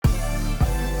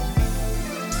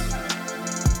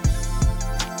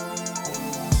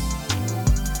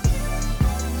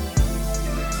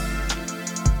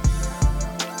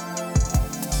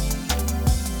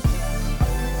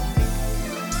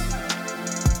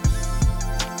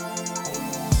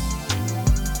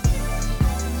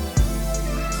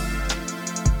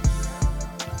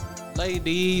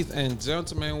Ladies and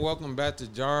gentlemen, welcome back to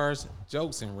Jars,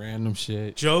 Jokes, and Random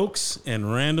Shit. Jokes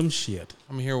and random shit.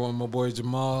 I'm here with my boy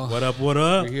Jamal. What up, what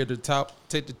up? We're here to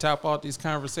take the top off these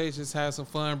conversations, have some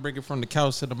fun, bring it from the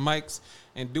couch to the mics,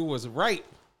 and do what's right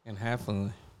and have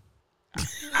fun.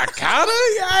 I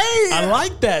I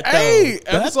like that, though. Hey,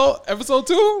 episode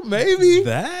 2, maybe.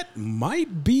 That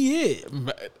might be it.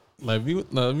 Let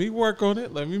me work on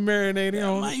it. Let me marinate it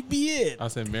on it. Might be it. I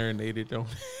said marinated on it.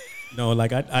 No,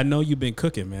 like I know you've been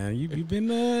cooking, man. You've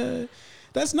been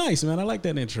that's nice, man. I like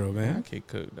that intro, man. I can't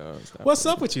cook, dog. What's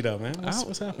up with you, though, man?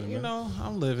 What's happening, man? know,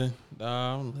 I'm living.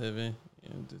 I'm living.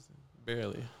 Just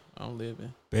barely. I'm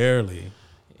living. Barely.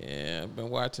 Yeah, I've been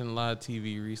watching a lot of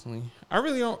TV recently. I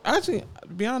really don't. Actually, to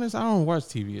be honest, I don't watch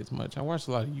TV as much. I watch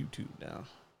a lot of YouTube now.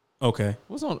 Okay.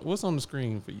 What's on the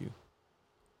screen for you?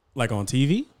 Like on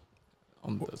TV?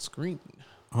 On the screen.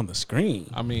 On the screen.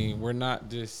 I mean, we're not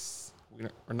just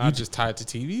tied to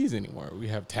TVs anymore. We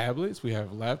have tablets, we have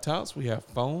laptops, we have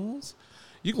phones.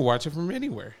 You can watch it from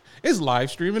anywhere. It's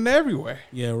live streaming everywhere.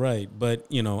 Yeah, right. But,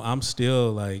 I'm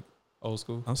still like old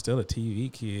school. I'm still a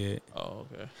TV kid. Oh,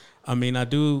 okay. I mean, I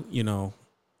do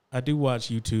watch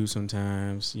YouTube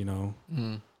sometimes,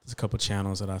 Mm-hmm. There's a couple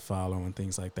channels that I follow and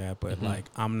things like that. But like,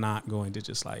 I'm not going to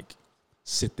just like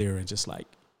sit there and just like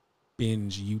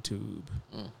binge YouTube.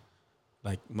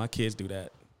 Like my kids do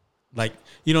that. Like,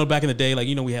 back in the day, like,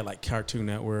 we had like Cartoon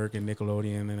Network and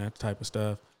Nickelodeon and that type of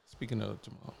stuff. Speaking of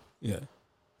Jamal. Yeah.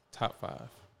 Top 5.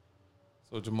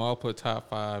 So Jamal put top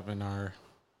 5 in our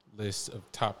list of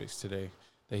topics today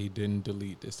that he didn't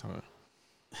delete this time.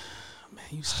 Man,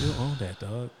 you still own that,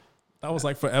 dog. That was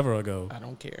like forever ago. I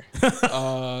don't care.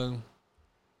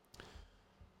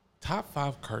 Top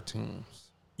 5 cartoons.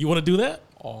 You want to do that?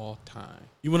 All time.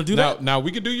 You want to do that? Now,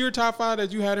 we could do your top 5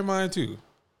 that you had in mind, too.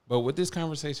 But with this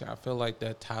conversation, I feel like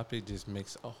that topic just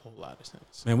makes a whole lot of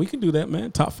sense. Man, we can do that,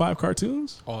 man. Top 5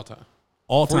 cartoons? All time.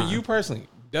 All time. For you personally.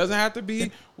 Doesn't have to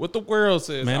be what the world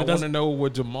says. Man, I want to know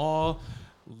what Jamal,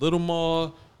 Little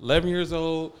Maul, 11 years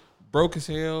old, broke as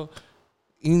hell,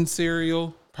 eating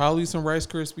cereal, probably some Rice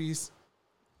Krispies,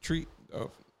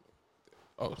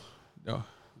 no,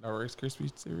 Rice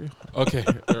Krispies cereal. Okay.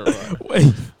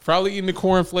 Wait. Probably eating the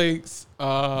cornflakes.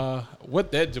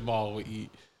 What that Jamal would eat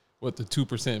with the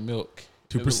 2% milk.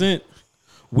 2%.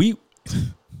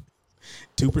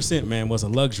 2%, man, was a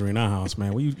luxury in our house,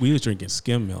 man. We was drinking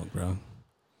skim milk, bro.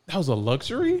 That was a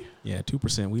luxury? Yeah,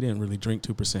 2%. We didn't really drink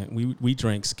 2%. We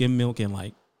drank skim milk and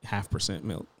like 0.5%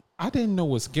 milk. I didn't know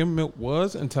what skim milk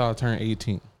was until I turned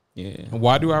 18. Yeah. And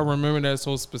why do I remember that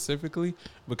so specifically?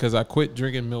 Because I quit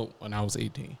drinking milk when I was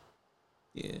 18.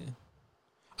 Yeah.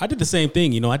 I did the same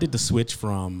thing. I did the switch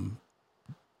from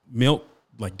milk,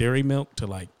 like dairy milk, to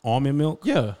like almond milk.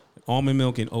 Yeah. Almond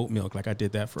milk and oat milk. Like I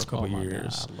did that for a couple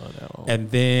years. God, I love that.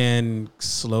 And then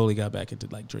slowly got back into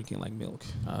like drinking like milk.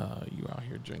 You out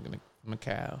here drinking the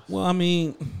cows. Well, I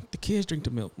mean, the kids drink the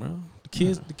milk, bro. The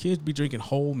kids be drinking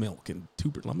whole milk and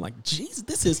 2%. I'm like, jeez,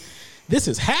 this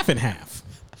is half and half.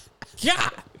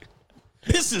 God,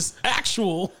 this is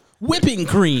actual whipping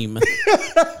cream.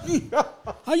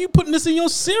 How you putting this in your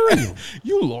cereal?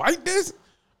 You like this?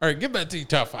 All right, get back to your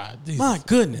top 5. Jesus. My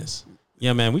goodness.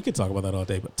 Yeah, man, we could talk about that all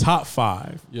day, but top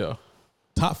 5. Yeah.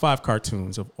 Top 5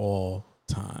 cartoons of all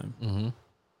time. Mm-hmm.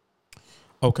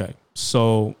 Okay,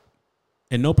 so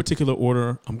in no particular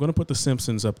order, I'm going to put The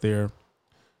Simpsons up there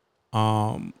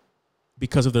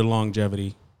because of their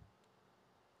longevity.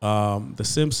 The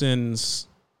Simpsons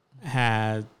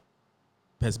has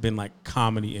been like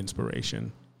comedy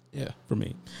inspiration. Yeah. For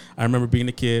me. I remember being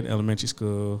a kid, elementary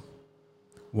school,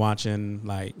 watching,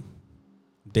 like,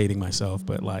 dating myself,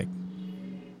 but like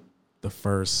the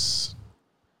first,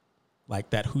 like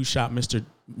that Who Shot Mr.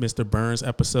 Burns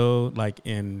episode, like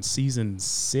in season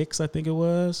 6, I think it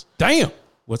was. Damn.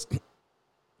 Why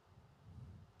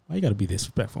you gotta be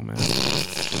disrespectful, man?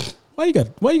 Why you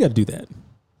gotta do that?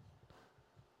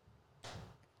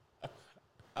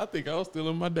 I think I was still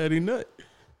in my daddy nut.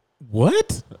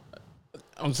 What?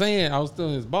 I'm saying I was still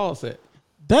in his ball set.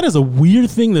 That is a weird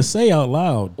thing to say out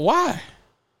loud. Why?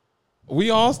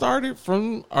 We all started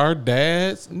from our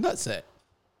dad's nutsack.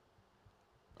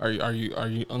 Are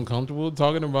you uncomfortable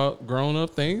talking about grown up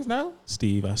things now?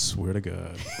 Steve, I swear to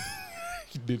God.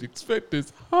 You didn't expect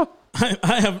this, huh?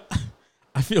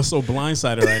 I feel so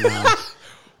blindsided right now.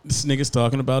 This nigga's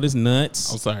talking about his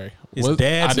nuts. I'm sorry. His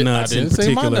dad's nuts in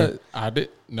say particular. my nut. I did.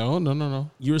 No.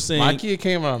 You were saying my kid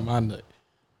came out of my nut.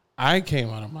 I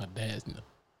came out of my dad's nut.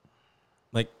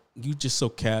 Like, you just so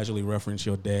casually reference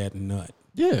your dad nut.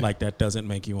 Yeah. Like, that doesn't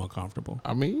make you uncomfortable.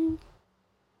 I mean,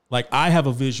 like, I have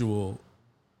a visual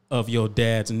of your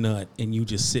dad's nut and you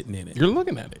just sitting in it. You're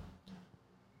looking at it.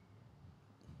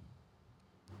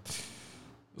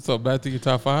 So back to your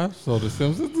top 5. So The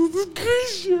Simpsons is a great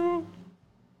show.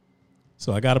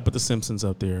 So I got to put The Simpsons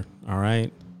up there. All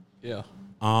right. Yeah.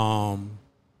 I'm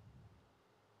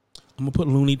gonna put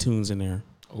Looney Tunes in there.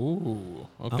 Ooh.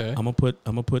 Okay. I'm gonna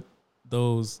put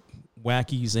those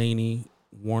wacky, zany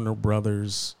Warner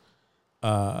Brothers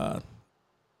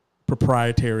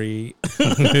proprietary.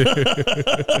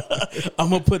 I'm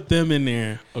gonna put them in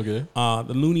there. Okay.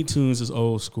 The Looney Tunes is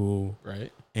old school,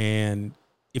 Right. and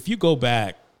if you go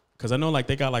back, because I know like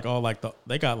they got like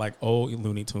old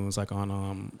Looney Tunes like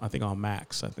on I think on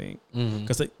Max, I think,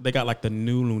 because they got like the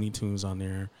new Looney Tunes on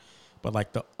there, but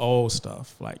like the old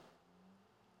stuff like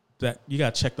that you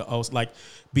gotta check the old, like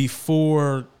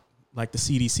before like the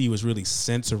CDC was really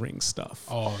censoring stuff.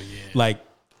 Oh yeah. Like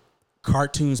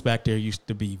cartoons back there used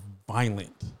to be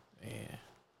violent.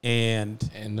 And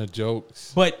the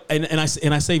jokes. But and I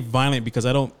say violent because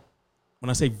I don't. When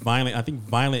I say violent, I think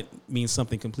violent means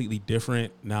something completely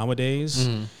different nowadays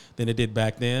than it did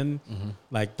back then.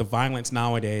 Like the violence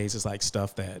nowadays is like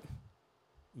stuff that,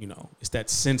 you know, it's that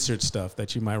censored stuff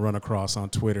that you might run across on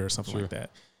Twitter or something like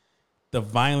that. The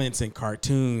violence in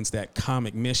cartoons, that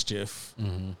comic mischief,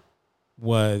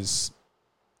 was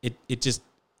it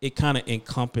kind of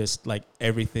encompassed like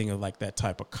everything of like that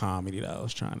type of comedy that I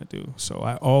was trying to do. So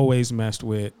I always messed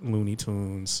with Looney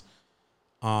Tunes.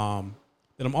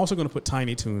 Then I'm also going to put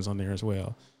Tiny Toons on there as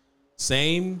well.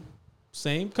 Same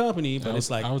company, but it's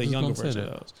like the younger version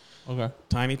of those. Okay.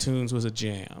 Tiny Toons was a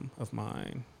jam of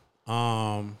mine.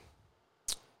 I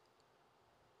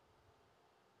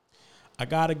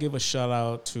got to give a shout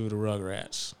out to the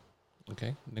Rugrats.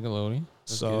 Okay. Nickelodeon.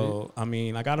 So, I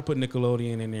mean, I got to put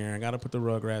Nickelodeon in there. I got to put the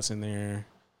Rugrats in there.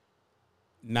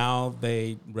 Now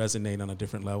they resonate on a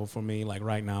different level for me. Like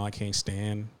right now, I can't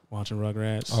stand watching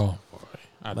Rugrats. Oh, boy.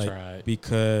 I tried.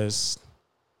 Because,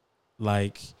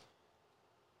 like,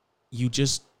 you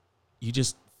just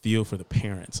feel for the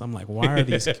parents. I'm like, why are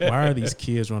these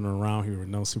kids running around here with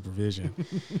no supervision?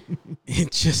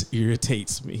 It just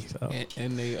irritates me. So.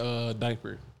 And they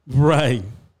diaper. Right.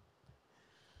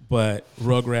 But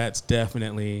Rugrats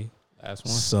definitely. Last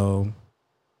one. So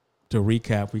to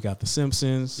recap, we got The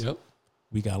Simpsons. Yep.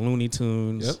 We got Looney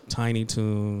Tunes. Yep. Tiny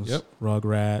Toons. Yep.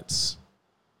 Rugrats.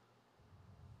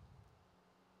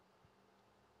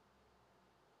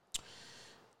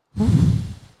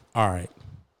 All right.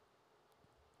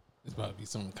 It's about to be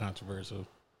something controversial.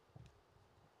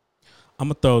 I'm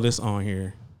going to throw this on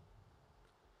here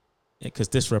because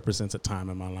this represents a time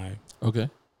in my life. Okay.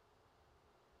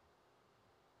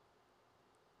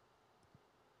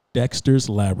 Dexter's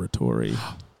Laboratory.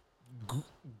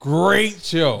 Great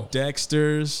show.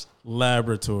 Dexter's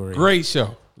Laboratory. Great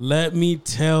show. Let me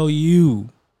tell you,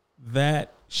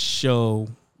 that show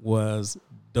was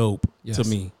dope to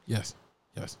me. Yes.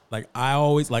 Yes. Like I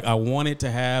wanted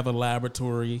to have a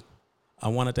laboratory. I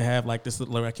wanted to have like this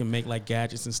where I can make like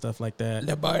gadgets and stuff like that.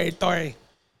 Laboratory.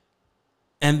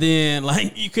 And then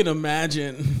like you can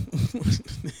imagine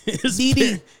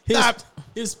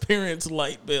his parents'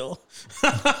 light bill.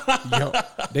 Yo,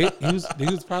 he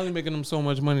was probably making them so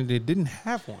much money they didn't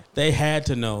have one. They had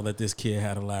to know that this kid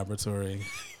had a laboratory.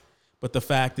 But the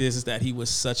fact is that he was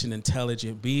such an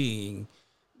intelligent being.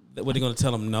 What are they going to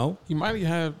tell him? No? He might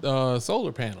have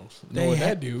solar panels.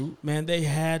 That dude. Man, they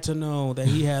had to know that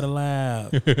he had a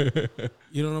lab.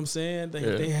 You know what I'm saying?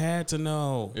 They had to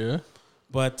know. Yeah.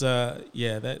 But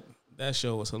that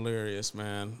show was hilarious,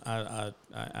 man. I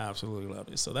absolutely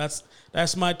loved it. So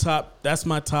that's my top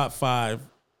 5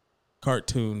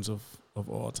 cartoons of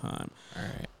all time. All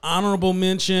right. Honorable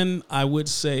mention, I would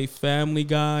say Family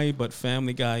Guy, but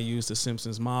Family Guy used the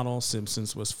Simpsons model.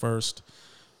 Simpsons was first.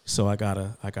 So I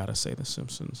gotta say The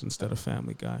Simpsons instead of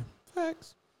Family Guy.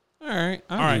 Facts. All right,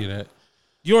 I'll give you that.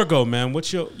 Your go, man.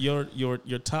 What's your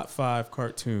top 5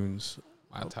 cartoons?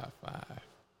 My top 5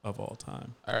 of all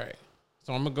time. All right,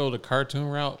 so I'm gonna go the cartoon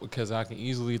route because I can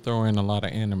easily throw in a lot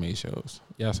of anime shows.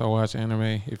 Yes, I watch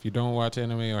anime. If you don't watch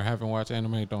anime or haven't watched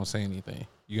anime, don't say anything.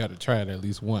 You got to try it at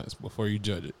least once before you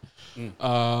judge it.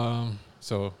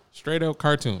 So straight up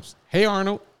cartoons. Hey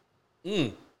Arnold.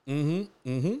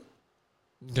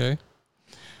 Okay.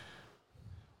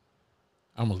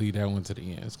 I'm going to leave that one to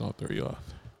the end. It's going to throw you off.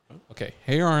 Okay.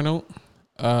 Hey, Arnold.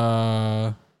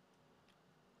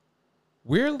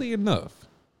 Weirdly enough,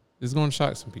 this is going to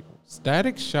shock some people.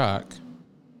 Static Shock.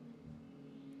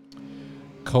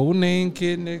 Codename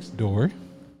Kid Next Door.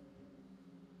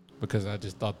 Because I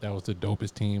just thought that was the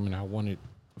dopest team and I wanted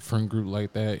a friend group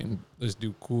like that. And let's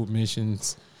do cool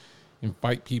missions and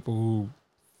fight people who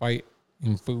fight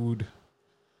in food.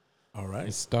 All right.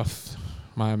 And stuff.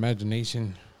 My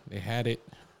imagination, they had it.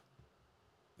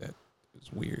 That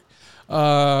was weird.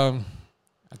 I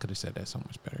could have said that so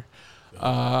much better.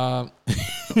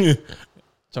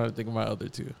 Trying to think of my other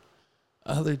two.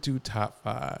 Other two top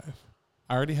 5.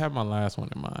 I already have my last one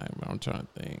in mind, but I'm trying to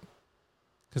think.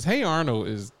 Because Hey Arnold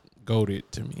is goated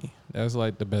to me. That's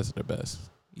like the best of the best,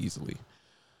 easily.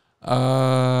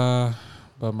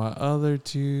 But my other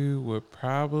two would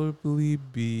probably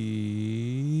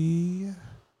be,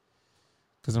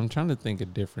 because I'm trying to think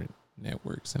of different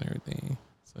networks and everything.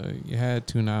 So you had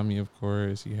Toonami, of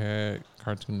course. You had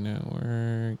Cartoon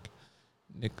Network,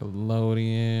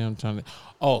 Nickelodeon. I'm trying to.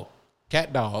 Oh,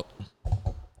 Cat Dog.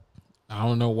 I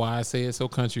don't know why I say it so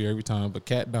country every time, but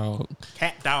Cat Dog.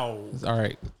 Cat Dog. It's all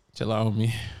right. Chill out on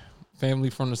me. Family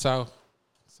from the South.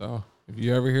 So if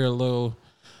you ever hear a little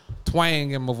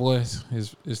twang in my voice,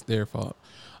 it's their fault.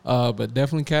 But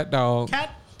definitely Cat Dog.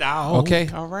 Cat Dog. Okay,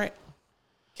 all right.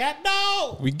 Cat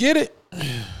Dog. We get it.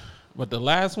 But the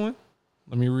last one,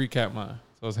 let me recap mine.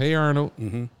 So it's Hey Arnold.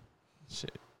 Mm-hmm.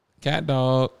 Shit. Cat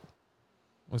Dog.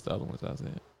 What's the other ones I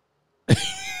said?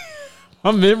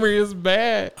 My memory is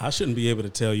bad. I shouldn't be able to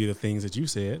tell you the things that you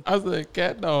said. I said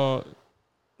Cat Dog.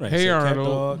 Right. Hey so Arnold. Cat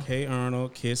Dog. Hey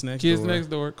Arnold. Kids Next Kids Door. Next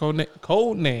Door.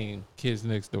 Code name Kids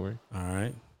Next Door. All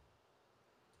right.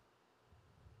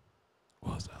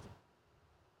 What was that?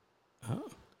 Oh.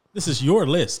 This is your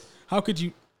list. How could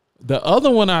you? The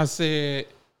other one I said,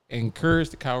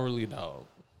 Encourage the Cowardly Dog.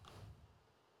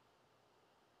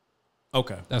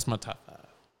 Okay. That's my top 5.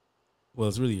 Well,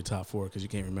 it's really your top 4 because you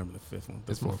can't remember the 5th one.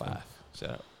 That's my 5. Shut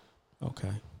up. Okay.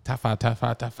 Top 5, top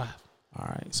 5, top 5. All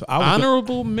right. So I was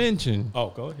Honorable mention. Oh,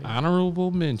 go ahead.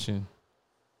 Honorable mention.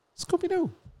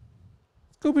 Scooby-Doo.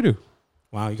 Scooby-Doo.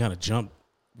 Wow, you kind of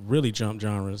really jumped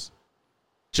genres,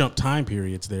 jump time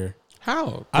periods there.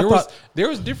 How? I thought there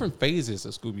was different phases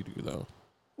of Scooby-Doo, though.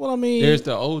 Well, I mean, There's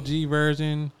the OG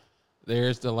version.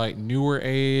 There's the like newer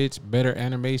age, better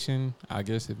animation, I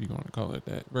guess if you want to call it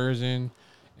that version.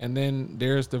 And then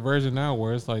there's the version now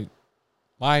where it's like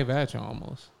live action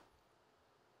almost.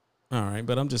 All right,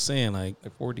 but I'm just saying, like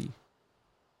 4D.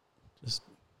 Just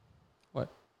what?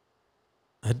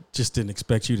 I just didn't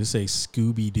expect you to say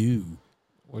Scooby Doo.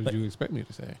 What did you expect me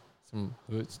to say? Some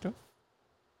hood stuff?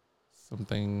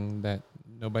 Something that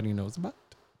nobody knows about?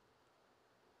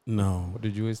 No. What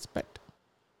did you expect?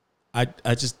 I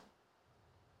just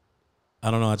I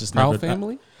don't know. I just Proud never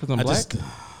family? Because I'm black?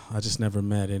 I just never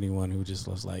met anyone who just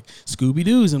was like Scooby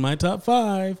Doo's in my top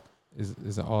 5.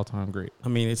 Is an all time great. I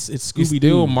mean, it's It's Scooby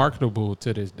still Doo. marketable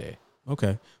to this day.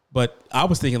 Okay, but I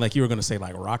was thinking like you were gonna say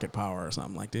like Rocket Power or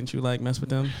something. Like, didn't you like mess with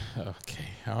them? Okay,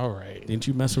 all right. Didn't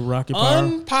you mess with Rocket Power?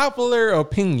 Unpopular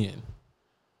opinion.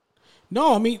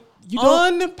 No, I mean you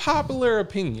don't. Unpopular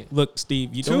opinion. Look,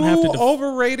 Steve, you Two don't have to.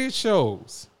 overrated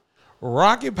shows,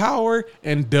 Rocket Power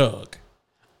and Doug.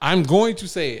 I'm going to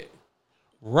say it.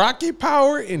 Rocket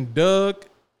Power and Doug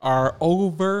are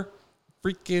over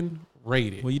freaking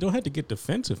rated. Well, you don't have to get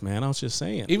defensive, man. I was just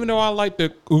saying. Even though I like the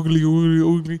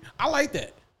oogly, I like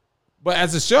that. But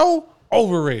as a show,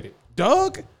 overrated.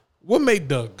 Doug, what made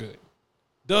Doug good?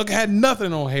 Doug had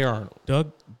nothing on Hey Arnold.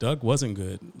 Doug wasn't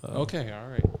good. Okay, all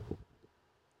right.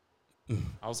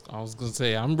 I was gonna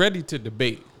say I'm ready to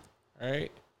debate. All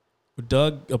right.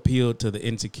 Doug appealed to the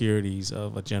insecurities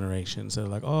of a generation. So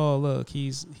like, oh look,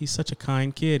 he's such a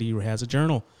kind kid. He has a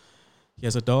journal. He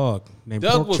has a dog named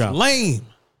Doug was Porkchop. lame.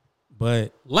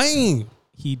 But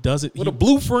he does it with a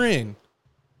blue friend.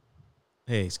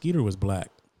 Hey, Skeeter was black.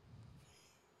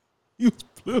 He was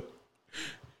blue.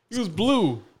 He was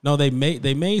blue. No, they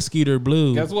made Skeeter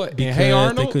blue. Guess what? Because Hey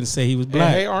Arnold, they couldn't say he was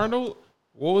black. Hey Arnold,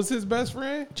 what was his best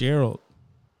friend? Gerald.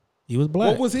 He was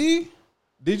black. What was he?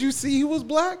 Did you see he was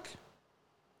black?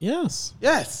 Yes.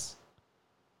 Yes.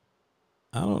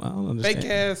 I don't understand.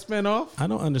 Fake ass spinoff. I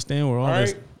don't understand where all Right.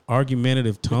 this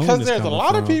argumentative tone Because is there's a coming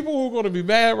lot of from. people who are going to be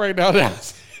mad right now that I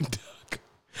said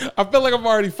Doug. I feel like I'm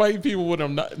already fighting people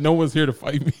when no one's here to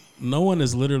fight me. No one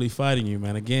is literally fighting you,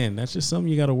 man. Again, that's just something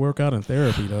you got to work out in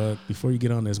therapy, dog. Before you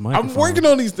get on this microphone. I'm working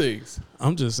on these things.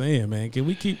 I'm just saying, man. Can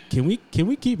we keep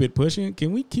it pushing?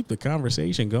 Can we keep the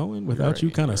conversation going without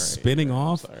you kind of spinning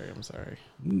off? I'm sorry.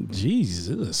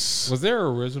 Jesus. Was there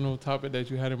an original topic that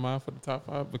you had in mind for the top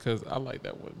 5? Because I like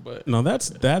that one, but No,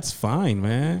 that's fine,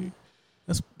 man.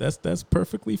 That's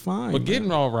perfectly fine. But man.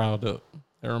 getting all riled up,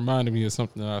 it reminded me of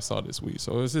something that I saw this week.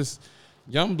 So it's this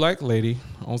young black lady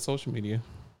on social media.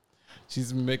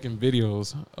 She's been making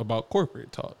videos about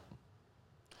corporate talk.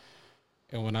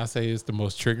 And when I say it's the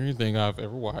most triggering thing I've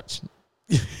ever watched,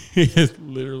 it's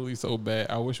literally so bad.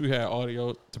 I wish we had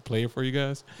audio to play it for you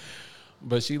guys.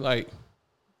 But she like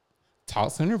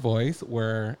talks in her voice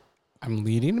where I'm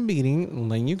leading a meeting and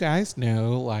letting you guys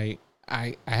know, like,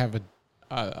 I have a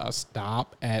I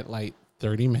stop at like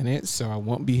 30 minutes, so I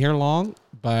won't be here long.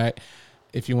 But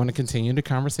if you want to continue the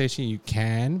conversation, you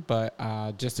can. But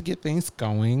just to get things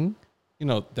going,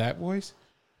 that voice,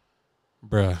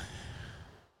 bruh,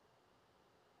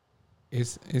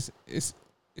 it's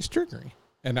triggering.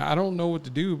 And I don't know what to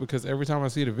do because every time I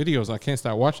see the videos, I can't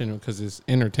stop watching them because it's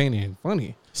entertaining and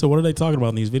funny. So what are they talking about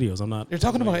in these videos? They're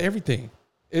talking about everything.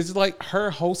 It's like her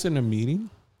hosting a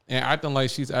meeting and acting like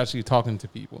she's actually talking to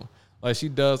people. Like she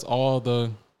has all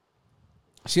the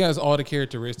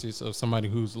characteristics of somebody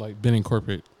who's like been in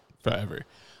corporate forever.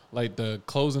 Like the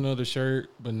closing of the shirt,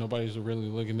 but nobody's really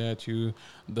looking at you.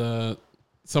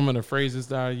 Some of the phrases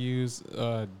that I use,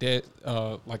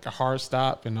 like a hard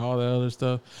stop and all the other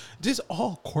stuff, just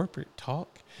all corporate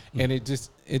talk. Mm-hmm. And it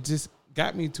just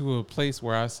got me to a place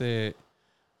where I said,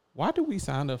 why do we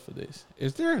sign up for this?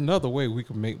 Is there another way we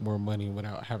can make more money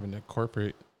without having the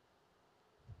corporate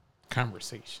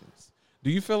conversations? Do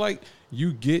you feel like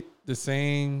you get the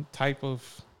same type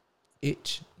of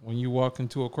itch when you walk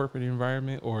into a corporate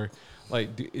environment, or like,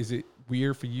 is it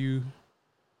weird for you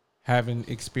having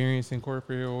experience in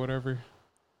corporate or whatever?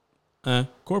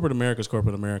 Corporate America is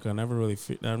corporate America. I never really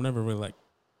like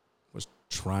was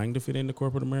trying to fit into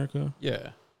corporate America.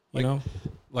 Yeah.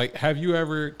 Like have you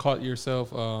ever caught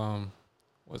yourself,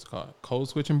 what's it called, code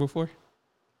switching before?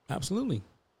 Absolutely.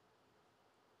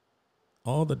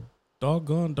 All the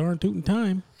doggone darn tootin'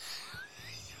 time.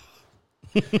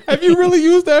 Have you really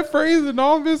used that phrase in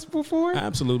office before?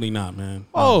 Absolutely not, man.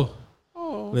 Okay.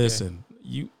 Listen,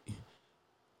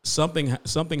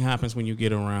 something happens when you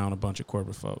get around a bunch of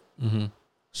corporate folk. Mm-hmm.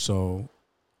 So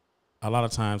a lot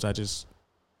of times I just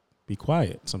be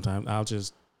quiet. Sometimes I'll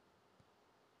just,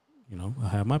 I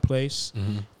have my place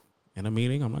in a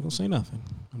meeting. I'm not gonna say nothing.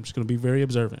 I'm just gonna be very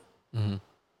observant. Mm-hmm.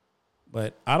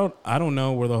 But I don't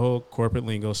know where the whole corporate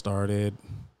lingo started.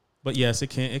 But yes, it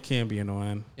can be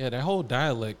annoying. Yeah, that whole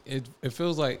dialect, it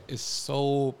feels like it's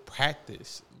so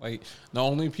practiced. Like the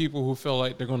only people who feel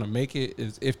like they're gonna make it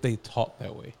is if they talk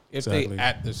that way, if they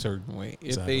act a certain way,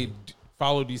 if they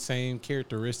follow these same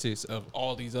characteristics of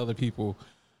all these other people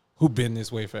who've been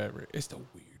this way forever. It's the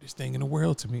weirdest thing in the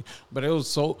world to me. But it was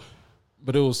so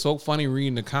funny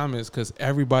reading the comments because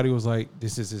everybody was like,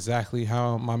 "This is exactly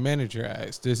how my manager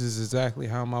acts. This is exactly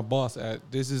how my boss acts.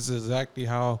 This is exactly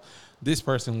how this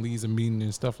person leads a meeting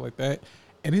and stuff like that."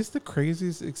 And it's the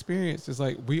craziest experience. It's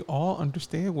like we all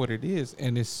understand what it is,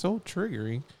 and it's so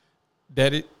triggering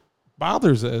that it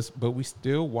bothers us, but we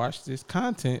still watch this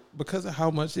content because of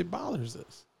how much it bothers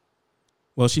us.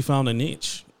 Well, she found a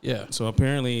niche. Yeah. So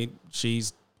apparently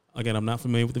she's, again, I'm not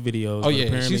familiar with the videos. Oh yeah,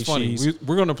 apparently she's funny.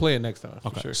 We're gonna play it next time.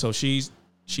 Okay. Sure. So she's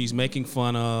making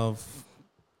fun of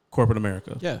corporate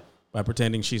America. Yeah. By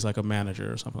pretending she's like a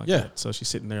manager or something like that. So she's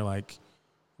sitting there like,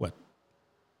 what?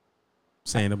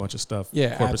 Saying a bunch of stuff.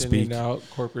 Yeah. Corporate speak.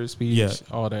 Corporate speech.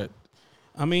 All that.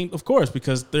 I mean, of course,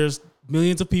 because there's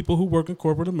millions of people who work in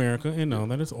corporate America and know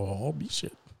that it's all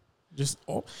shit. Just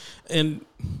all. And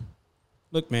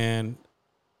look, man,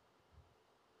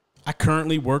 I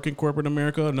currently work in corporate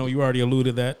America. I know you already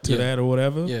alluded to that or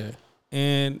whatever. Yeah.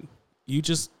 And you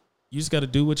just got to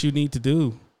do what you need to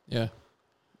do. Yeah.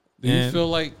 Do you feel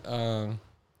like,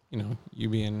 you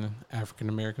being an African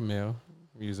American male,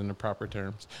 using the proper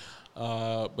terms,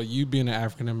 but you being an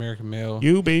African American male,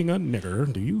 you being a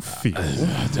nigger, do you feel?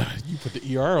 You put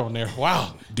the ER on there.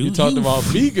 Wow. You talked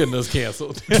about me getting us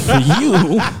canceled.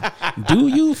 Do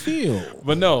you feel?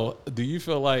 But no, do you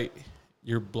feel like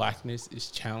your blackness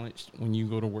is challenged when you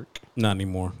go to work? Not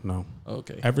anymore. No.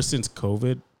 Okay. Ever since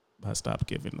COVID, I stopped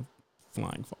giving a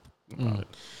flying fuck about it.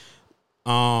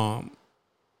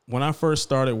 When I first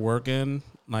started working,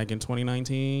 like in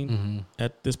 2019,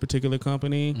 at this particular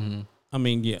company, I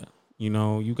mean, yeah,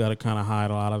 you got to kind of hide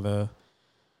a lot of the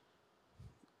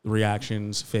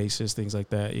reactions, faces, things like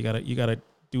that. You gotta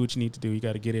do what you need to do. You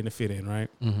got to get in to fit in, right?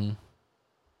 Mm-hmm.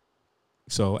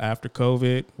 So after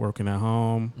COVID, working at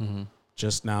home,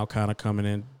 just now kind of coming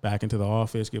in back into the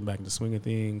office, getting back into the swing of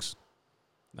things.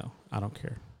 No, I don't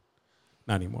care.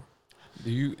 Not anymore.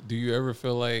 Do you ever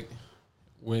feel like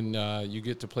when you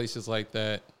get to places like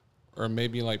that, or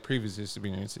maybe like previous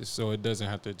experiences, so it doesn't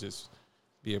have to just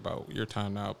be about your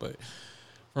time now, but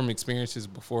from experiences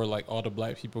before, like all the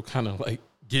black people kind of like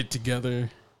get together?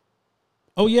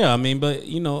 Oh yeah, I mean, but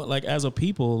like as a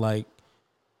people, like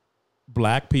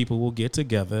black people will get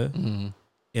together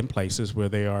in places where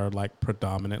they are like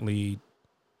predominantly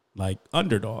like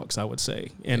underdogs, I would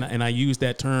say. And I use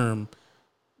that term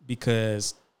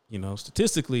because,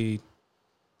 statistically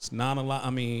it's not a lot. I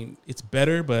mean, it's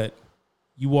better, but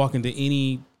you walk into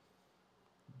any $1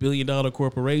 billion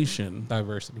corporation,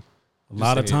 diversity, A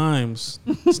lot of times,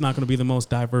 it's not going to be the most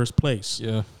diverse place.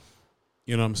 Yeah.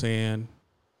 You know what I'm saying?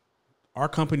 Our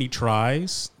company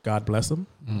tries. God bless them.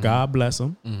 Mm-hmm. God bless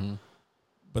them. Mm-hmm.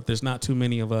 But there's not too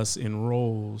many of us in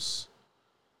roles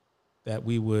that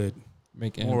we would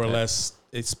Make more or less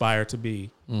aspire to be.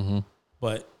 Mm-hmm.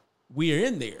 But we are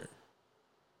in there.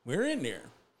 We're in there.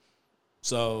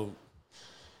 So,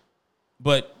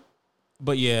 but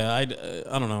yeah, I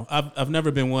don't know. I've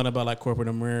never been one about like corporate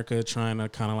America trying to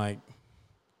kind of like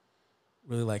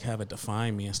really like have it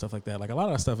define me and stuff like that. Like a lot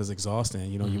of that stuff is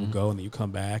exhausting. You know, you would go and then you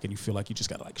come back and you feel like you just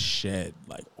got to like shed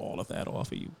like all of that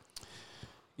off of you.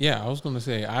 Yeah, I was gonna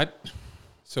say I've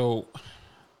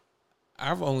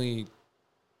only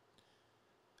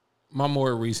my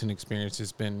more recent experience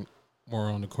has been more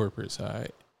on the corporate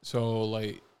side. So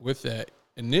like with that,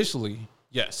 initially,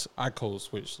 yes, I code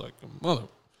switched like a mother.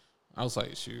 I was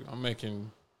like, shoot, I'm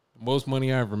making the most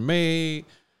money I ever made.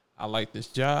 I like this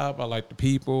job. I like the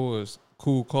people. It's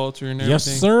cool culture and everything.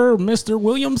 Yes, sir, Mr.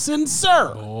 Williamson,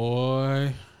 sir.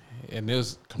 Boy. And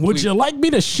there's would you like me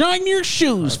to shine your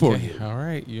shoes for you? All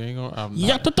right. You ain't gonna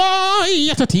yatata,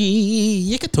 yatati,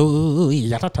 yakato,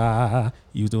 yatata.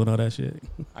 You was doing all that shit?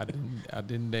 I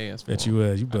didn't dance for Bet you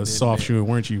was. You was soft shoe,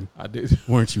 weren't you? I did.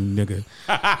 Weren't you, nigga?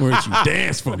 Weren't you?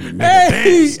 Dance for me, nigga.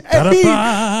 Dance.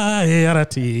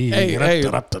 Hey,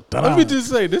 let me just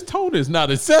say, this tone is not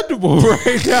acceptable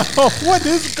right now. What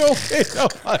is going on?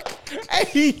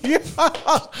 Hey,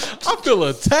 I feel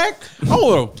attacked. I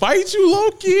want to fight you,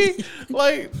 low-key.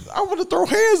 Like, I want to throw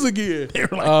hands again. They're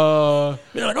like, oh,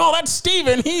 that's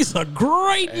Steven. He's a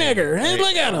great nigger. Hey,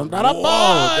 look at him.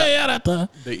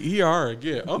 The ER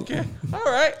again. Okay. All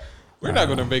right. We're not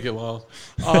going to make it long.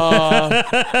 But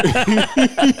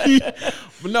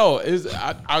no,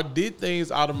 I did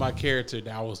things out of my character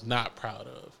that I was not proud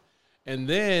of. And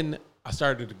then I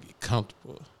started to get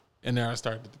comfortable. And then I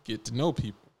started to get to know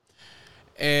people.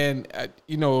 And,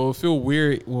 it would feel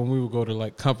weird when we would go to,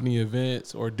 like, company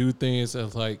events or do things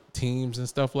as, like, teams and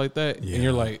stuff like that. Yeah. And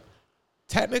you're like,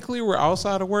 technically we're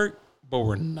outside of work, but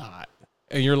we're not.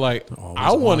 And you're like,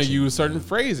 I want to use certain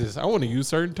phrases. I want to use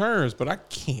certain terms, but I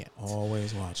can't.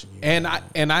 Always watching you. And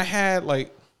I had,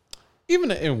 like, even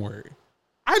the N-word.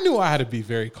 I knew I had to be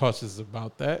very cautious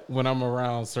about that when I'm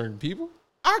around certain people.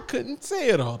 I couldn't say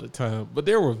it all the time, but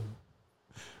there were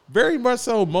very much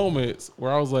so moments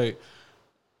where I was like,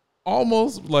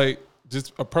 almost like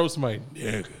just approach my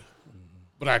nigga,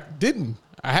 but I didn't.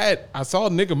 I saw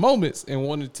nigga moments and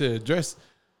wanted to address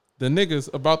the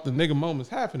niggas about the nigga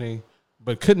moments happening,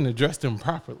 but couldn't address them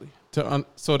properly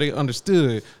so they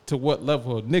understood to what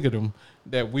level of niggerdom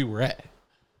that we were at.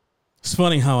 It's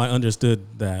funny how I understood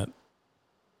that.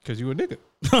 Because you a nigga.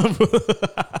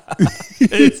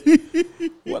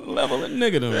 What level of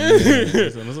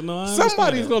niggerdom?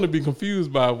 Somebody's going to be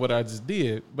confused by what I just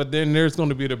did, but then there's going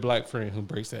to be the black friend who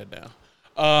breaks that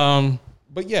down.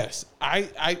 But yes,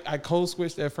 I code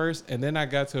switched at first, and then I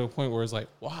got to a point where it's like,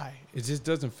 why? It just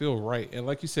doesn't feel right. And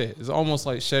like you said, it's almost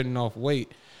like shedding off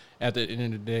weight at the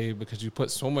end of the day because you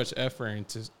put so much effort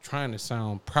into trying to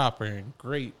sound proper and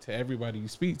great to everybody you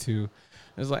speak to.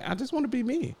 It's like, I just want to be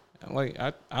me. Like,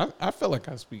 I feel like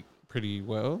I speak pretty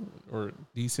well or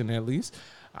decent at least.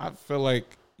 I feel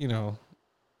like, I'm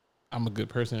a good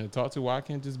person to talk to. Why I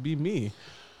can't just be me?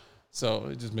 So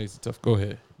it just makes it tough. Go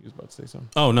ahead. You was about to say something.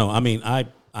 Oh, no. I mean, I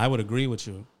would agree with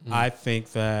you. Mm-hmm. I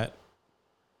think that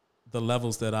the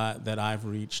levels that I've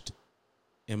reached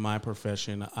in my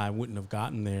profession, I wouldn't have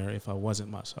gotten there if I wasn't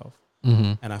myself.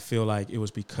 Mm-hmm. And I feel like it was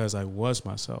because I was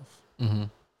myself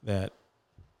that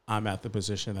I'm at the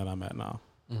position that I'm at now.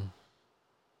 Mm.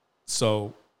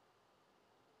 So,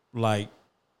 like,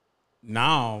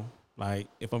 now, like,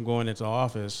 if I'm going into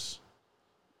office,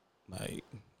 like,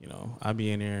 I'll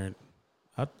be in there.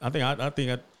 I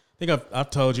think I've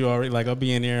told you already. Like, I'll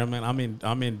be in there. Man, I'm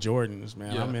in Jordans,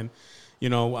 man. Yeah.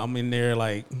 I'm in there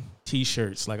like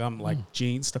t-shirts. Like, I'm like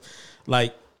jeans stuff.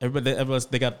 Like everybody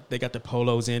they got the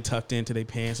polos tucked into their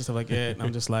pants and stuff like that. And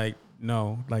I'm just like,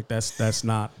 no, like that's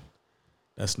not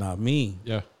me.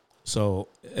 Yeah. So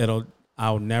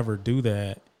I'll never do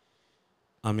that.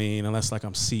 I mean, unless like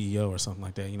I'm CEO or something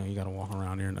like that, you got to walk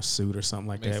around there in a suit or something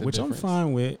like that, which I'm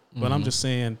fine with. But I'm just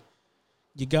saying,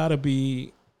 you gotta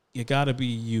be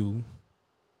you.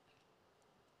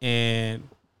 And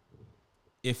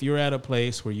if you're at a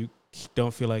place where you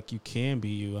don't feel like you can be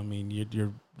you, I mean,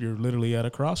 you're literally at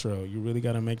a crossroad. You really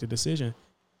got to make the decision.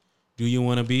 Do you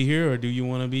want to be here or do you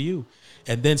want to be you?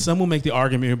 And then some will make the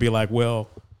argument and be like, well,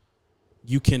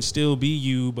 you can still be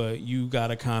you, but you got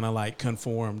to kind of like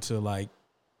conform to like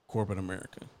corporate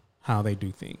America, how they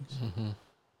do things.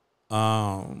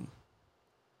 Mm-hmm.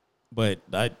 But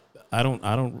I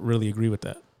don't really agree with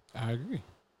that. I agree.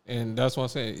 And that's what I'm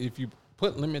saying. If you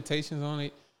put limitations on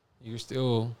it, you're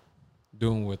still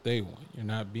doing what they want. You're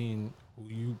not being who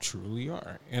you truly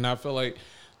are. And I feel like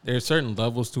there's certain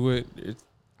levels to it. It's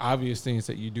obvious things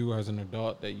that you do as an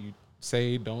adult that you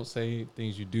say, don't say,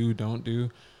 things you do, don't do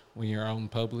when you're out in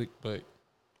public. But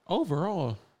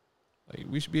overall, like,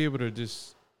 we should be able to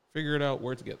just figure it out,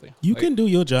 work together. You like, can do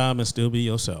your job and still be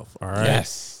yourself. All right.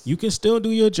 Yes. You can still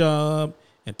do your job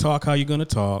and talk how you're gonna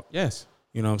talk. Yes.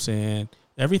 You know what I'm saying?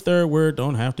 Every third word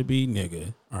don't have to be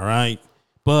nigga. All right.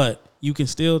 But you can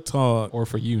still talk. Or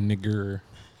for you, nigger,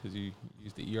 because you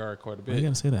use the ER quite a bit. Why you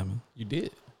gotta say that, man? You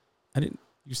did. I didn't.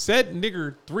 You said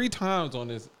nigger 3 times on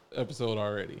this episode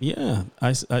already. Yeah.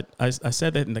 I said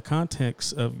that in the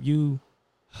context of you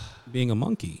being a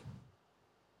monkey.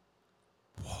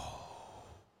 Whoa.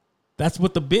 That's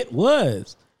what the bit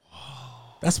was.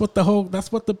 Whoa. That's what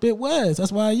the bit was.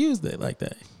 That's why I used it like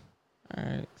that. All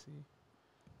right. See.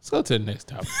 Let's go to the next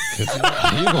topic.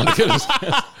 You're going to get us.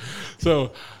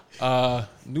 So,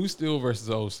 new steel versus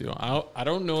old steel. I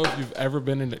don't know if you've ever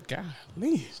been in the...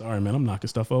 Golly. Sorry, man. I'm knocking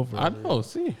stuff over. I know.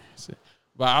 See.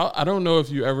 But I don't know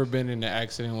if you've ever been in an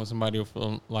accident with somebody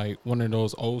from like one of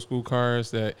those old school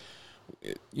cars that,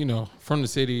 you know, from the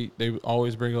city, they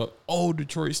always bring up, oh,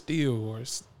 Detroit Steel or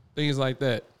things like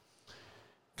that.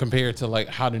 Compared to like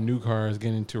how the new cars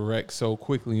get into wreck so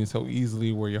quickly and so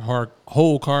easily where your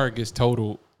whole car gets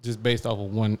totaled just based off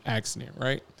of one accident,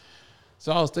 right?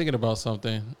 So I was thinking about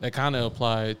something that kind of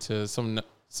applied to something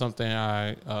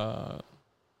I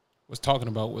was talking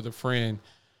about with a friend.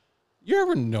 You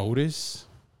ever notice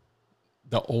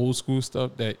the old school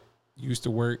stuff that used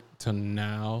to work to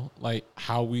now, like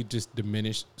how we just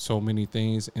diminished so many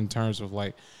things in terms of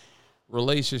like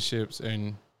relationships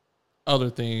and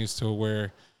other things to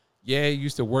where, yeah, it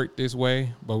used to work this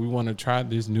way, but we want to try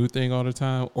this new thing all the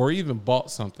time, or even bought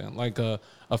something like a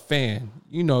fan.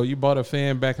 You know, you bought a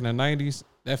fan back in the 90s,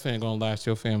 that fan going to last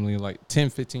your family like 10,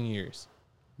 15 years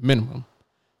minimum.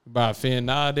 You buy a fan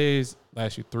nowadays,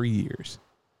 lasts you 3 years.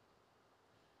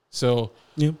 So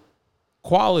yeah.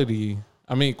 quantity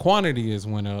has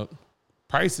went up,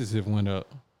 prices have went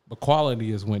up, but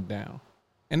quality has went down.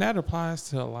 And that applies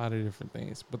to a lot of different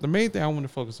things. But the main thing I want to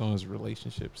focus on is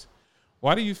relationships.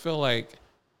 Why do you feel like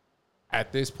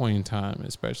at this point in time,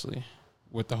 especially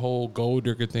with the whole gold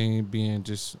digger thing being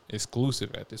just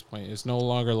exclusive at this point, it's no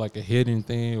longer like a hidden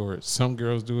thing or some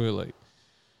girls do it, like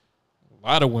a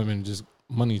lot of women just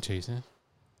money chasing.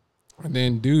 And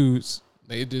then dudes,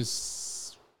 they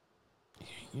just,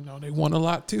 you know, they want a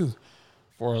lot too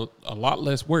for a lot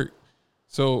less work.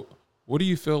 So what do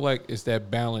you feel like is that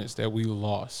balance that we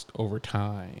lost over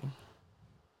time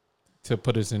to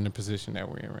put us in the position that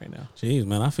we're in right now? Jeez,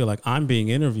 man, I feel like I'm being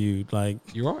interviewed. Like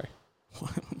you are.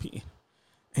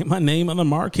 Ain't my name on the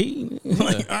marquee? Yeah.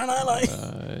 Like, aren't I? Like,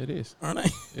 it is. Aren't I?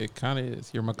 It kind of is.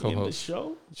 You're my co-host. In the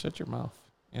show? Shut your mouth.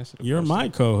 Answer the You're question. my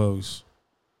co-host.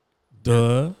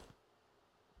 Duh.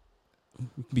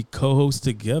 We can be co-hosts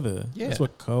together. Yeah. That's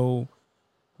what co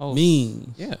Oh,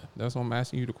 means. Yeah, that's why I'm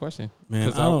asking you the question.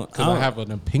 Man, Because I have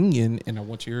an opinion and I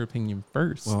want your opinion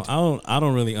first. Well, I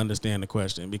don't really understand the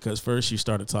question because first you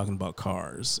started talking about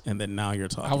cars and then now you're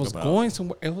talking about. I was going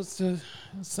somewhere. It was the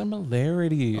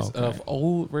similarities of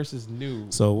old versus new.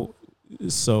 So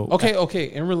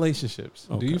okay. In relationships,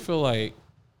 Okay. do you feel like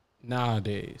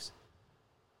nowadays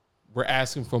we're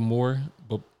asking for more,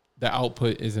 but the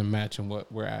output isn't matching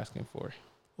what we're asking for?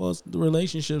 Well, it's the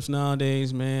relationships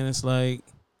nowadays, man. It's like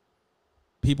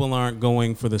people aren't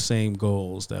going for the same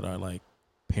goals that our like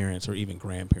parents or even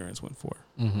grandparents went for.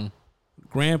 Mm-hmm.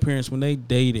 Grandparents, when they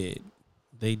dated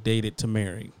to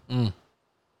marry. Mm.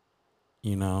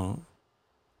 You know,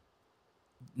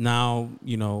 now,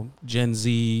 you know, Gen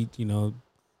Z, you know,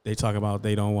 they talk about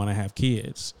they don't want to have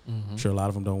kids. Mm-hmm. I'm sure a lot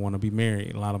of them don't want to be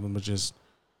married. A lot of them are just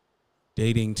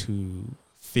dating to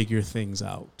figure things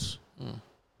out,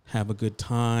 have a good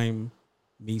time,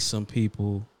 meet some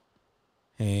people,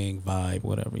 hang, vibe,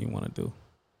 whatever you want to do.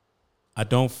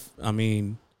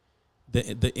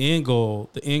 The end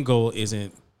goal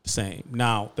isn't the same.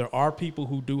 Now, there are people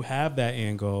who do have that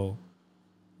end goal.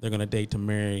 They're going to date to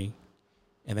marry,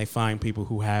 and they find people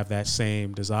who have that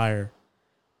same desire.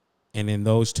 And then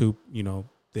those two, you know,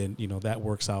 then, you know, that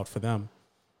works out for them.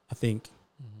 I think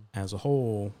as a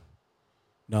whole,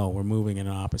 no, we're moving in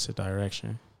an opposite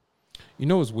direction. You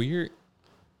know what's weird?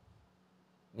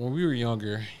 When we were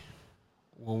younger,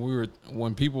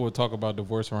 when people would talk about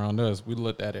divorce around us, we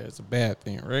looked at it as a bad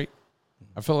thing, right?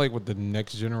 I feel like with the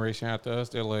next generation after us,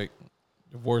 they're like,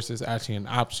 divorce is actually an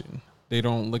option. They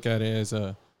don't look at it as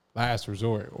a last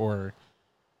resort or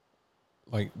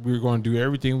Like, we're going to do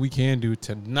everything we can do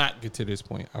to not get to this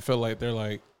point. I feel like they're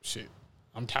like, shit,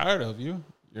 I'm tired of you.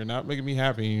 You're not making me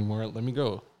happy anymore. Let me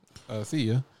go. See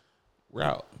ya. We're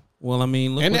out. Well, I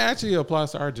mean, and it actually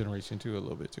applies to our generation too, a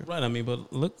little bit too. Right. I mean,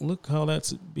 but look how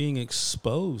that's being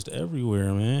exposed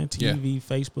everywhere, man. TV,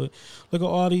 Facebook. Look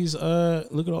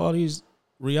at all these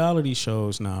reality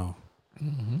shows now.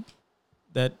 Mm-hmm.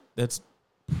 That's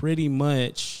pretty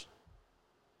much,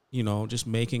 just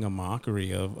making a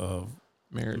mockery of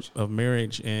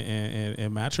marriage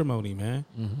and matrimony, man.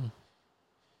 Mm-hmm.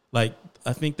 Like,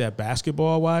 I think that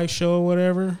Basketball Wives show or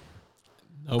whatever.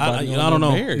 I don't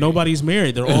know. Married. Nobody's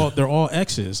married. They're all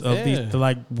exes of these. They're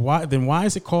like, why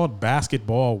is it called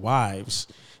Basketball Wives?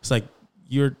 It's like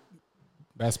you're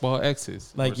basketball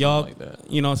exes, like y'all, like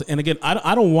that. And again,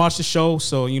 I don't watch the show,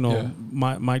 so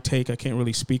my take, I can't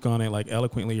really speak on it like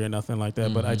eloquently or nothing like that.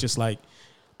 Mm-hmm. But I just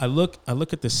I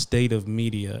look at the state of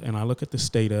media and I look at the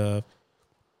state of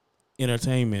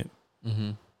entertainment,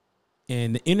 mm-hmm.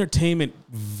 and the entertainment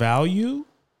value,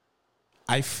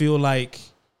 I feel like,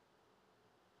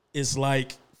 is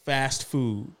like fast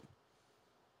food.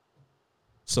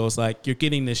 So it's like you're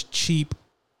getting this cheap,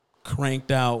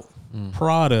 cranked out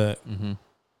product, mm-hmm.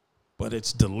 but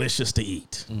it's delicious to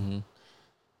eat. Mm-hmm.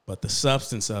 But the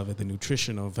substance of it, the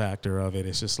nutritional factor of it,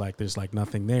 it's just like there's like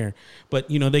nothing there. But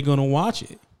they're gonna watch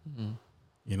it.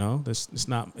 Mm-hmm. It's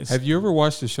not. Have you ever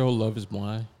watched the show Love Is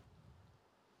Blind?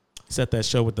 Is that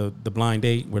show with the blind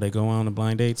date where they go on the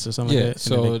blind dates or something? Yeah. Like that?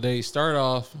 So they start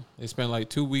off. They spend like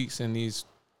 2 weeks in these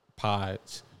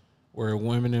pods where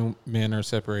women and men are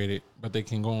separated, but they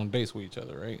can go on dates with each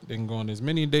other, right? They can go on as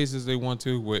many dates as they want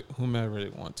to with whomever they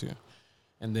want to.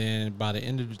 And then by the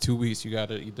end of the 2 weeks, you got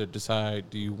to either decide,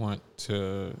 do you want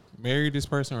to marry this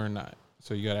person or not?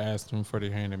 So you got to ask them for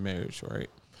their hand in marriage, right?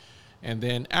 And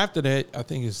then after that, I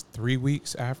think it's 3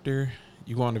 weeks after,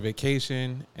 you go on a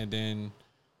vacation, and then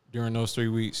during those 3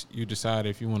 weeks, you decide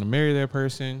if you want to marry that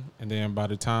person. And then by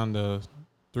the time the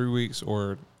 3 weeks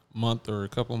or month or a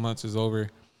couple months is over,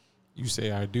 you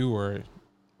say I do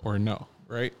or no,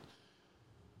 right?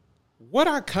 What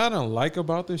I kind of like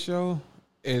about the show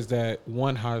is that,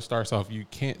 one, how it starts off, you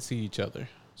can't see each other.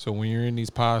 So when you're in these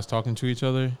pods talking to each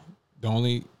other, the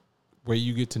only way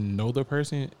you get to know the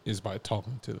person is by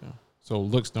talking to them. So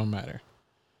looks don't matter.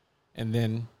 And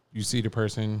then you see the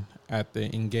person at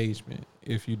the engagement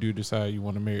if you do decide you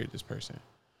want to marry this person.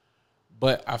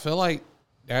 But I feel like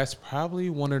that's probably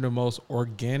one of the most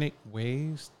organic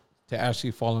ways to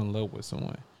actually fall in love with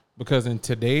someone. Because in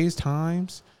today's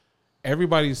times,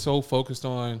 everybody's so focused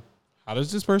on, how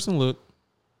does this person look?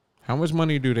 How much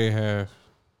money do they have?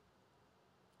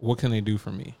 What can they do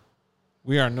for me?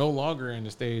 We are no longer in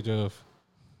the stage of,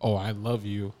 oh, I love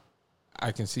you.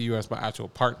 I can see you as my actual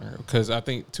partner. Because I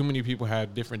think too many people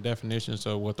have different definitions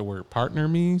of what the word partner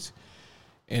means,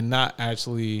 and not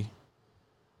actually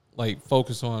like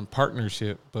focus on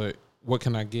partnership, but what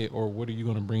can I get, or what are you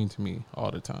going to bring to me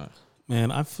all the time?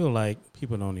 Man, I feel like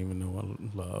people don't even know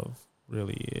what love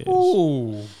really is.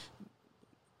 Ooh.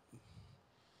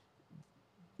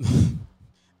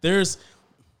 There's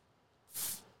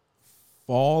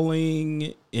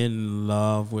falling in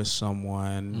love with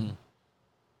someone.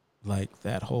 Like,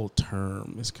 that whole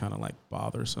term is kind of like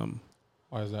bothersome.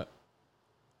 Why is that?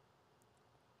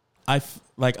 I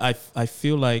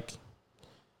feel like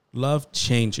love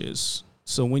changes.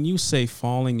 So when you say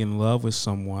falling in love with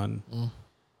someone,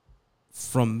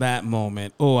 from that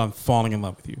moment, oh, I'm falling in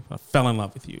love with you. I fell in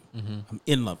love with you. Mm-hmm. I'm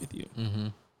in love with you. Mm-hmm.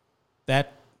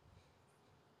 That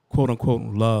quote unquote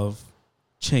love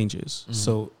changes. Mm-hmm.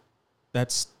 So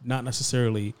that's not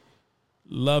necessarily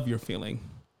love you're feeling.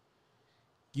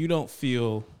 You don't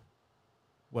feel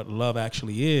what love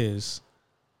actually is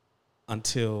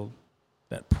until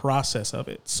that process of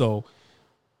it. So,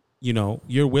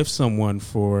 you're with someone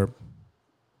for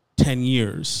 10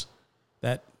 years.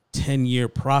 That 10-year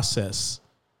process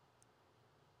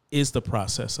is the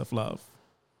process of love.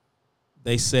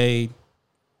 They say,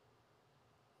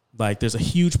 like, there's a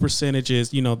huge percentages,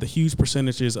 the huge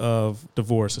percentages of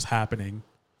divorce is happening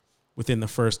within the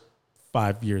first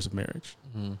 5 years of marriage.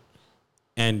 Mm-hmm.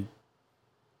 And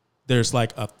there's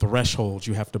like a threshold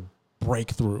you have to break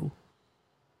through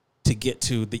to get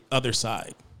to the other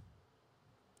side.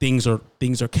 Things are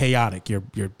chaotic.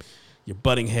 You're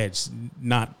butting heads.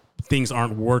 Things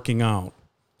aren't working out.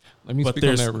 Let me speak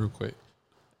on that real quick.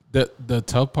 The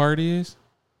tough part is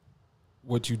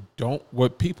what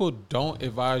people don't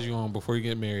advise you on before you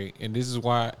get married, and this is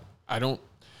why I don't.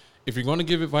 If you're going to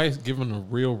give advice, give them the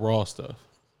real raw stuff.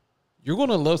 You're going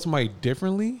to love somebody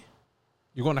differently.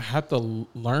 You're going to have to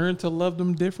learn to love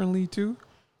them differently too,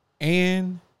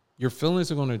 and your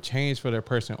feelings are going to change for that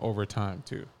person over time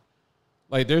too.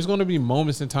 Like there's going to be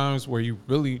moments and times where you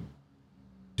really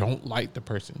don't like the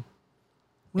person.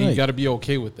 Right. And you got to be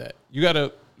okay with that. You got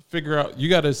to figure out, you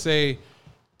got to say,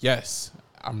 yes,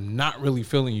 I'm not really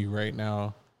feeling you right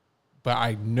now, but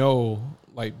I know,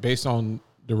 like, based on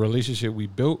the relationship we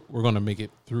built, we're going to make it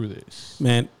through this.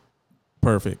 Man,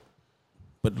 perfect.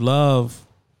 But love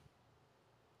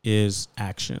is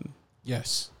action.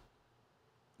 Yes.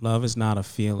 Love is not a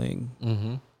feeling.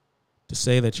 Mm-hmm. To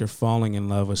say that you're falling in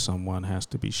love with someone has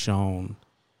to be shown,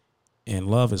 and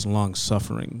love is long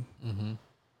suffering. Mm-hmm.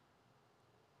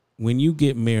 When you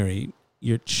get married,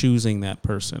 you're choosing that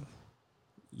person.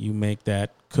 You make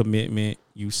that commitment.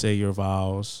 You say your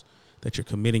vows that you're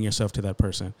committing yourself to that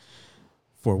person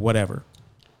for whatever.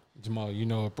 Jamal, you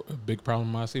know a big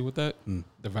problem I see with that?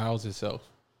 The vows itself.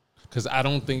 Because I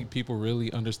don't think people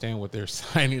really understand what they're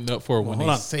signing up for when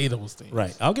they say those things.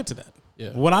 Right. I'll get to that.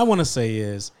 Yeah. What I want to say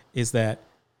is that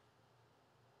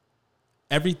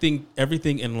everything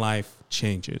in life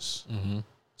changes. Mm-hmm.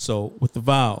 So with the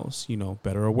vows,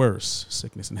 better or worse,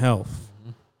 sickness and health,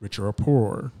 richer or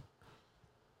poorer.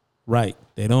 Right.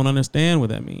 They don't understand what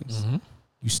that means. Mm-hmm.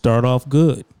 You start off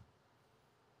good.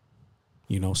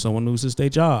 Someone loses their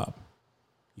job.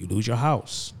 You lose your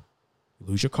house. You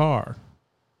lose your car.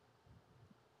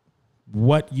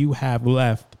 What you have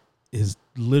left is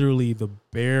literally the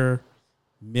bare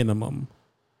minimum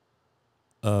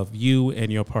of you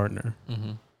and your partner.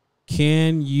 Mm-hmm.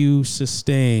 Can you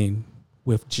sustain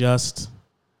with just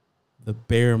the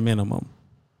bare minimum?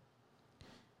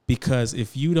 Because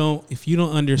if you don't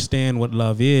understand what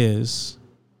love is,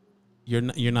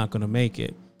 you're not going to make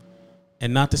it.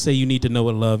 And not to say you need to know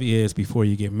what love is before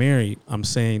you get married. I'm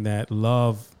saying that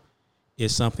love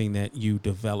is something that you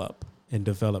develop and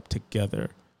develop together.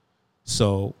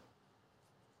 So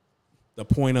the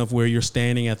point of where you're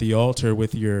standing at the altar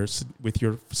with your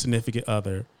significant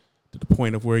other, to the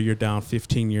point of where you're down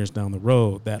 15 years down the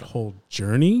road, that whole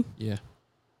journey,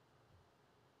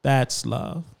 that's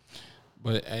love.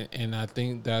 But and I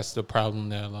think that's the problem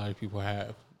that a lot of people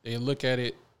have. They look at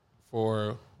it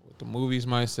for what the movies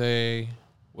might say,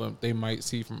 what they might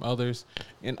see from others,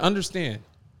 and understand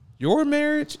your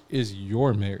marriage is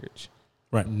your marriage.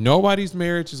 Right. Nobody's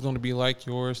marriage is going to be like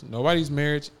yours. Nobody's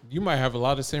marriage, you might have a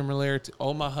lot of similarities.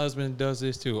 Oh, my husband does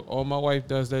this too. Oh, my wife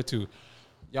does that too.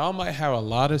 Y'all might have a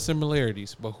lot of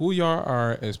similarities, but who y'all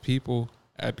are as people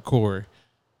at the core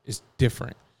is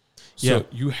different. So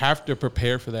you have to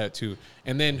prepare for that too.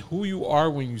 And then who you are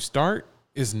when you start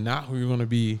is not who you're going to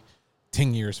be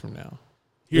 10 years from now.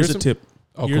 Here's a tip.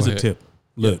 Here's a tip.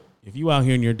 Look, if you out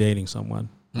here and you're dating someone,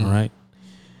 all right,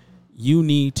 you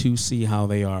need to see how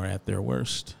they are at their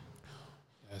worst.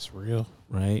 That's real.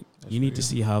 Right? You need to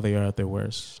see how they are at their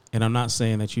worst. And I'm not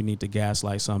saying that you need to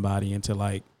gaslight somebody into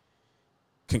like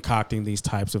concocting these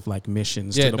types of like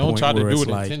missions to the point where it's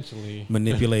like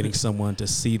manipulating someone to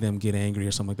see them get angry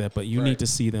or something like that. But you need to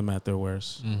see them at their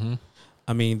worst. Mm-hmm.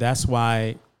 I mean, that's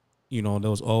why,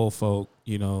 those old folk,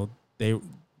 they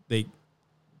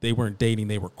weren't dating,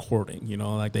 they were courting,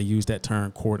 like they used that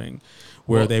term courting,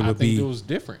 where they would I think it was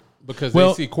different because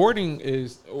they see courting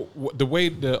is the way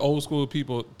the old school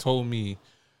people told me.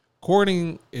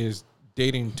 Courting is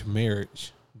dating to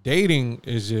marriage. Dating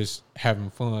is just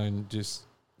having fun, just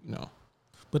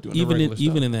But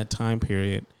even in that time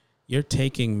period, you're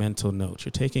taking mental notes,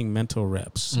 you're taking mental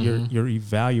reps, you're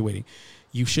evaluating.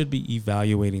 You should be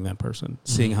evaluating that person,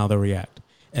 seeing how they react,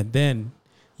 and then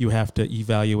you have to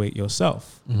evaluate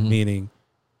yourself, meaning,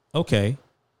 okay,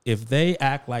 if they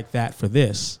act like that for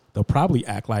this, they'll probably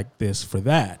act like this for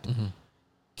that.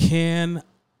 Can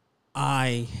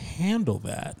I handle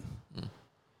that?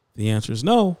 The answer is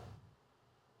no.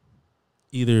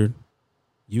 Either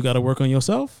you got to work on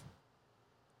yourself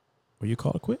or you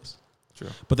call it quits. True.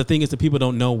 But the thing is that people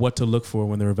don't know what to look for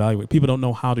when they're evaluating. People don't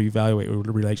know how to evaluate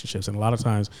relationships. And a lot of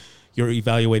times you're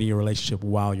evaluating your relationship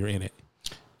while you're in it.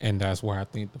 And that's where I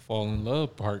think the fall in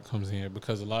love part comes in,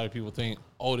 because a lot of people think,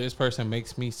 oh, this person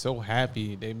makes me so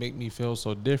happy. They make me feel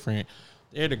so different.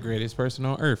 They're the greatest person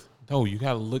on earth. No, you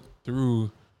got to look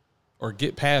through or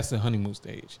get past the honeymoon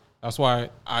stage. That's why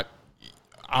I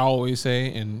always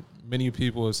say, and many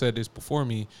people have said this before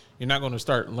me, you're not going to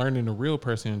start learning the real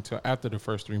person until after the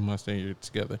first 3 months that you're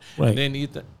together. Right. And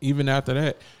then even after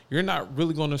that, you're not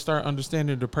really going to start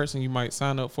understanding the person you might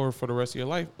sign up for the rest of your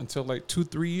life until like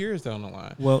 2-3 years down the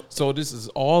line. Well, so this is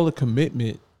all a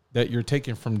commitment that you're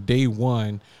taking from day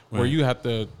one, where you have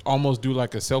to almost do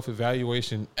like a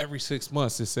self-evaluation every 6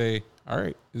 months to say, all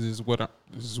right, this is what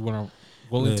I'm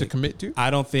willing to commit to. I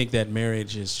don't think that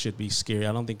marriage should be scary.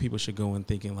 I don't think people should go in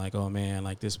thinking like, oh man,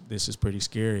 like this is pretty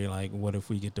scary. Like, what if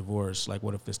we get divorced? Like,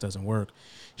 what if this doesn't work?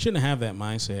 You shouldn't have that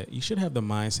mindset. You should have the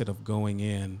mindset of going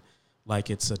in like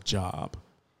it's a job.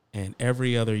 And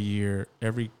every other year,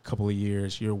 every couple of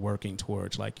years, you're working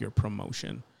towards like your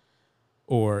promotion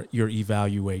or your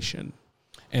evaluation.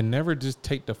 And never just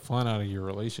take the fun out of your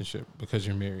relationship because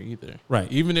you're married either. Right.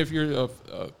 Even if you're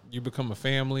you become a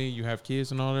family, you have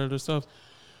kids and all that other stuff.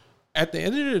 At the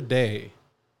end of the day,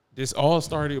 this all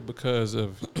started because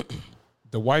of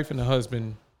the wife and the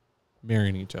husband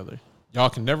marrying each other. Y'all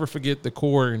can never forget the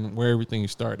core and where everything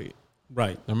started.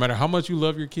 Right. No matter how much you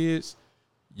love your kids,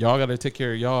 y'all got to take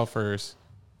care of y'all first,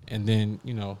 and then,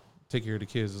 take care of the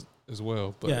kids as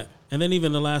well. But yeah, and then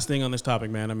even the last thing on this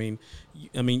topic, man. I mean,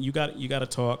 you got to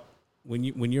talk when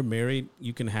you're married.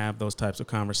 You can have those types of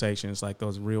conversations, like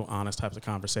those real honest types of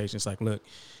conversations. Like, look,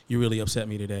 you really upset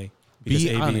me today because A,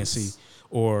 B, and C,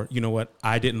 or you know what,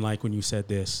 I didn't like when you said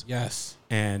this. Yes,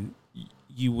 and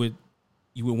you would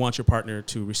want your partner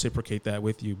to reciprocate that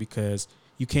with you, because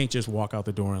you can't just walk out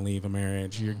the door and leave a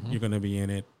marriage. You're going to be in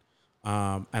it.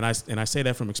 And I say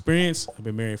that from experience. I've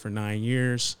been married for 9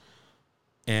 years.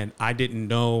 And I didn't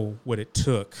know what it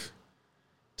took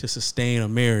to sustain a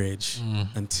marriage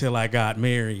until I got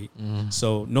married.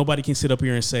 So nobody can sit up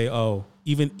here and say, oh,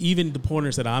 even the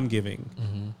pointers that I'm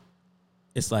giving,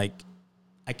 it's like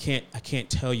I can't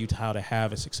tell you how to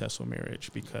have a successful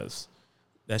marriage, because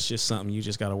that's just something you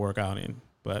just got to work out in.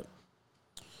 But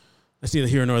that's neither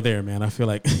here nor there, man. I feel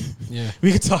like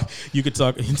we could talk. You could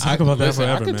talk about that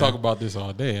forever. I could man. talk about this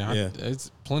all day. Yeah. It's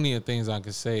plenty of things I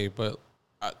could say, but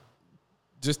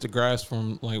just to grasp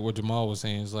from like what Jamal was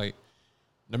saying is like,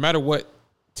 no matter what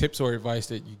tips or advice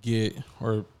that you get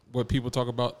or what people talk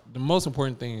about, the most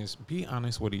important thing is be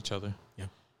honest with each other. Yeah.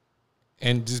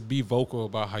 And just be vocal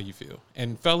about how you feel.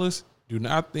 And fellas, do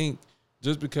not think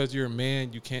just because you're a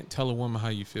man, you can't tell a woman how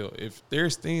you feel. If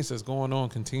there's things that's going on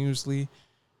continuously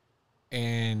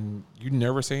and you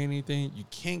never say anything, you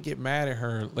can't get mad at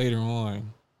her later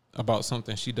on about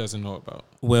something she doesn't know about.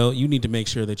 Well, you need to make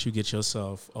sure that you get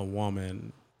yourself a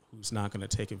woman who's not going to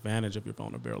take advantage of your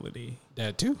vulnerability.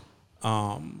 That too.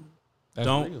 That's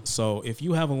don't real. So if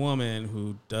you have a woman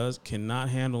who cannot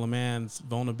handle a man's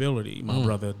vulnerability, my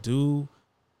brother, do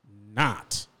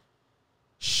not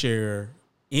share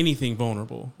anything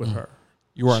vulnerable with her.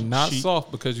 You are not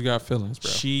soft because you got feelings, bro.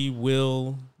 She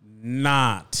will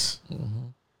not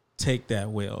take that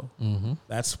will.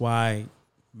 That's why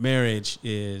marriage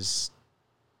is,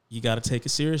 you got to take it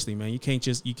seriously, man. You can't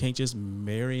just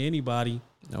marry anybody.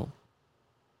 No.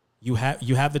 You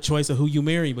have the choice of who you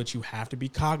marry, but you have to be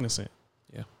cognizant.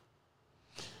 Yeah.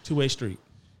 Two-way street.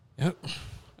 Yep.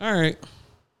 All right.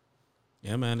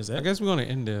 Yeah, man. Is that? I guess we're going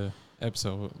to end the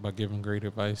episode by giving great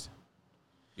advice.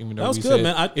 Even though that was good,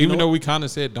 man. Though we kind of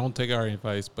said don't take our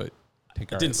advice, but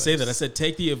take our advice. I didn't say that. I said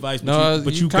take the advice, No,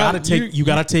 but you gotta take you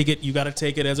gotta take it. You gotta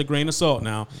take it as a grain of salt.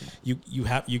 Now,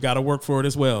 you gotta work for it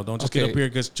as well. Don't just get up here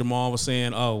because Jamal was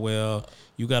saying, oh well,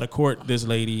 you gotta court this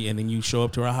lady, and then you show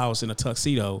up to her house in a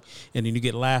tuxedo, and then you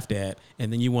get laughed at,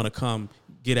 and then you want to come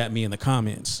get at me in the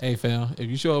comments. Hey fam, if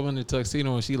you show up in the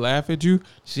tuxedo and she laugh at you,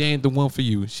 she ain't the one for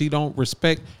you. She don't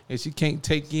respect and she can't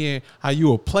take in how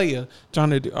you a player trying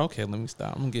to do. Okay, let me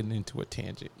stop. I'm getting into a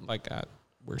tangent like I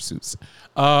wear suits.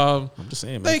 I'm just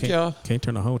saying, man. Thank y'all. Can't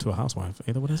turn a hoe to a housewife.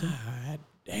 Ain't that what I said? God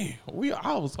damn,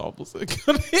 I was almost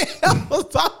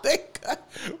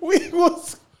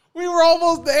we were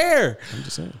almost there. I'm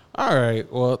just saying. All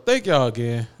right, well, thank y'all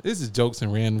again. This is jokes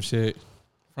and random shit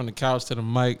from the couch to the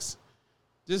mics.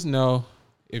 Just know,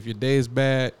 if your day is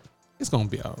bad, it's going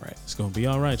to be all right. It's going to be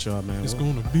all right, y'all, man. It's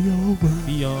going to be all right.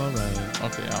 Be all right.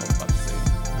 Okay, I was about to say.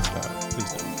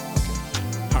 Please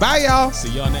don't. Okay. Bye, y'all. See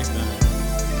y'all next time.